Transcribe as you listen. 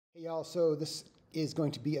Hey y'all, so this is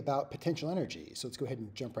going to be about potential energy. So let's go ahead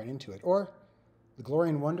and jump right into it. Or the glory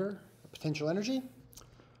and wonder of potential energy,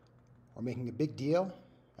 or making a big deal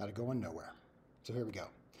out of going nowhere. So here we go.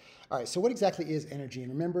 All right, so what exactly is energy?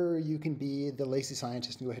 And remember, you can be the lazy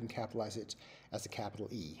scientist and go ahead and capitalize it as a capital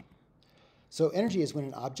E. So energy is when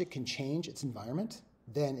an object can change its environment,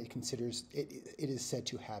 then it is said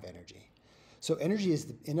to have energy. So energy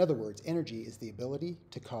is, in other words, energy is the ability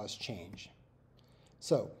to cause change.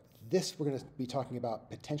 So we're going to be talking about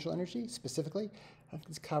potential energy specifically. I think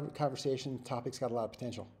this conversation topic's got a lot of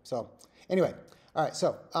potential. So anyway, all right,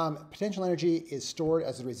 so potential energy is stored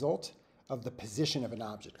as a result of the position of an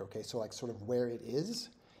object, okay? So like sort of where it is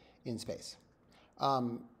in space,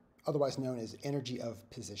 otherwise known as energy of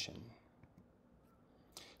position.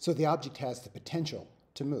 So the object has the potential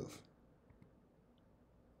to move.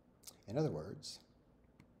 In other words,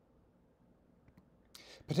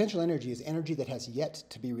 potential energy is energy that has yet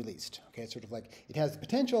to be released. Okay, it's sort of like it has the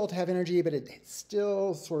potential to have energy, but it's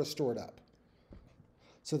still sort of stored up.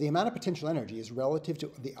 So the amount of potential energy is relative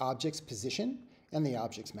to the object's position and the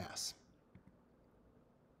object's mass.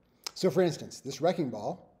 So for instance, this wrecking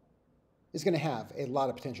ball is going to have a lot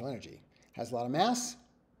of potential energy. It has a lot of mass,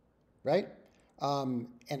 right?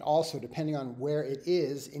 And also, depending on where it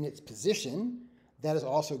is in its position, that is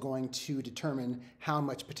also going to determine how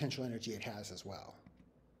much potential energy it has as well.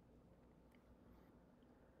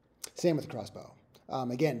 Same with the crossbow.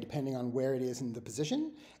 Again, depending on where it is in the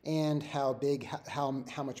position and how big, how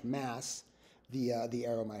much mass the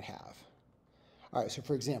arrow might have. All right, so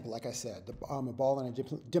for example, like I said, a ball in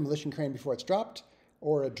a demolition crane before it's dropped,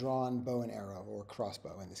 or a drawn bow and arrow, or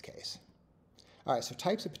crossbow in this case. All right, so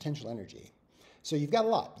types of potential energy. So you've got a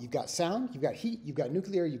lot. You've got sound, you've got heat, you've got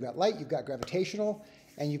nuclear, you've got light, you've got gravitational,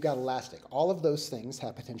 and you've got elastic. All of those things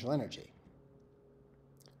have potential energy.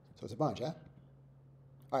 So it's a bunch, huh?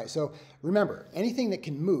 All right, so remember, anything that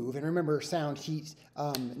can move, and remember sound, heat,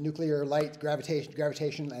 nuclear, light,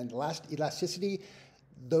 gravitation, and elasticity,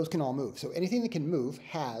 those can all move. So anything that can move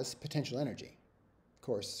has potential energy. Of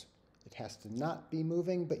course, it has to not be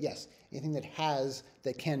moving, but yes, anything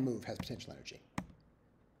that can move has potential energy.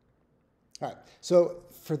 All right, so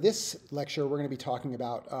for this lecture, we're going to be talking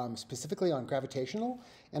about specifically on gravitational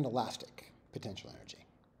and elastic potential energy.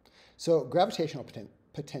 So gravitational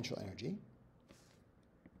potential energy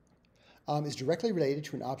is directly related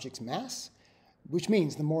to an object's mass, which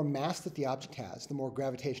means the more mass that the object has, the more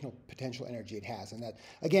gravitational potential energy it has. And that,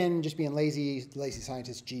 again, just being lazy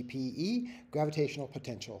scientist, GPE, gravitational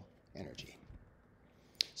potential energy.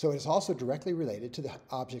 So it is also directly related to the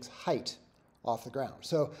object's height off the ground.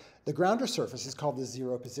 So the grounder surface is called the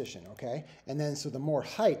zero position, okay? And then so the more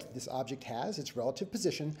height this object has, its relative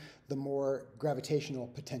position, the more gravitational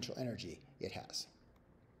potential energy it has.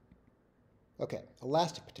 Okay,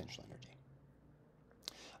 elastic potential energy.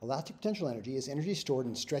 Elastic potential energy is energy stored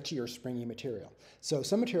in stretchy or springy material. So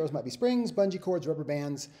some materials might be springs, bungee cords, rubber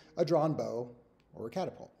bands, a drawn bow, or a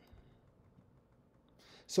catapult.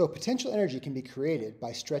 So potential energy can be created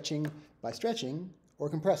by stretching or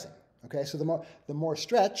compressing. Okay, so the more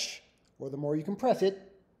stretch or the more you compress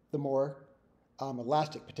it, the more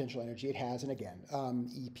elastic potential energy it has. And again,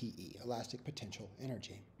 EPE, elastic potential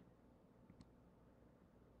energy.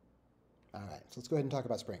 All right, so let's go ahead and talk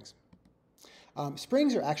about springs.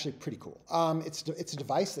 Springs are actually pretty cool. It's a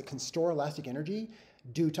device that can store elastic energy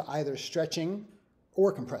due to either stretching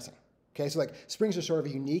or compressing. Okay, so like springs are sort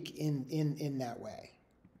of unique in that way.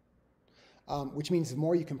 Which means the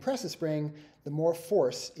more you compress a spring, the more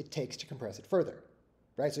force it takes to compress it further,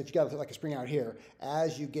 right? So if you got like a spring out here,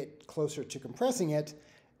 as you get closer to compressing it,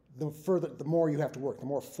 the more you have to work, the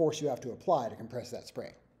more force you have to apply to compress that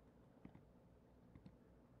spring.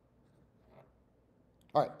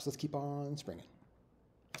 All right, so let's keep on springing.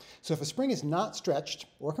 So if a spring is not stretched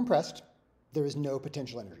or compressed, there is no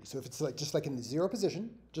potential energy. So if it's like just like in the zero position,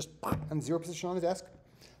 just in the zero position on the desk,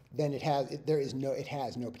 then it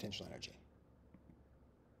has no potential energy.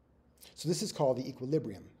 So this is called the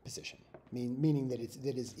equilibrium position, meaning that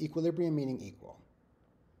it is equilibrium, meaning equal.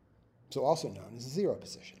 So also known as the zero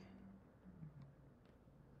position.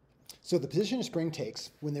 So the position a spring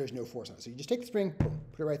takes when there's no force on it. So you just take the spring, boom,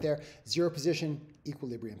 put it right there, zero position,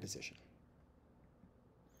 equilibrium position.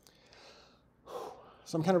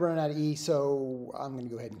 So I'm kind of running out of E, so I'm going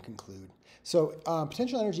to go ahead and conclude. So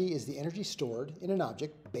potential energy is the energy stored in an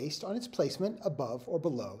object based on its placement above or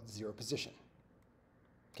below the zero position.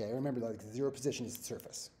 Okay, remember like the zero position is the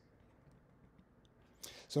surface.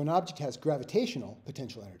 So an object has gravitational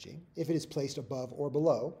potential energy if it is placed above or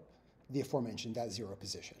below the aforementioned that zero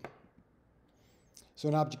position. So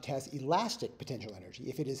an object has elastic potential energy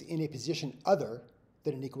if it is in a position other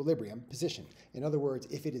than an equilibrium position. In other words,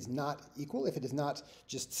 if it is not equal, if it is not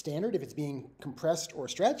just standard, if it's being compressed or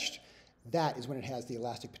stretched, that is when it has the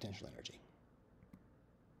elastic potential energy.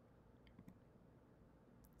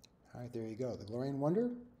 All right, there you go. The glorious wonder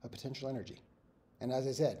of potential energy. And as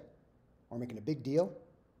I said, we're making a big deal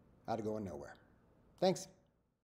out of going nowhere. Thanks.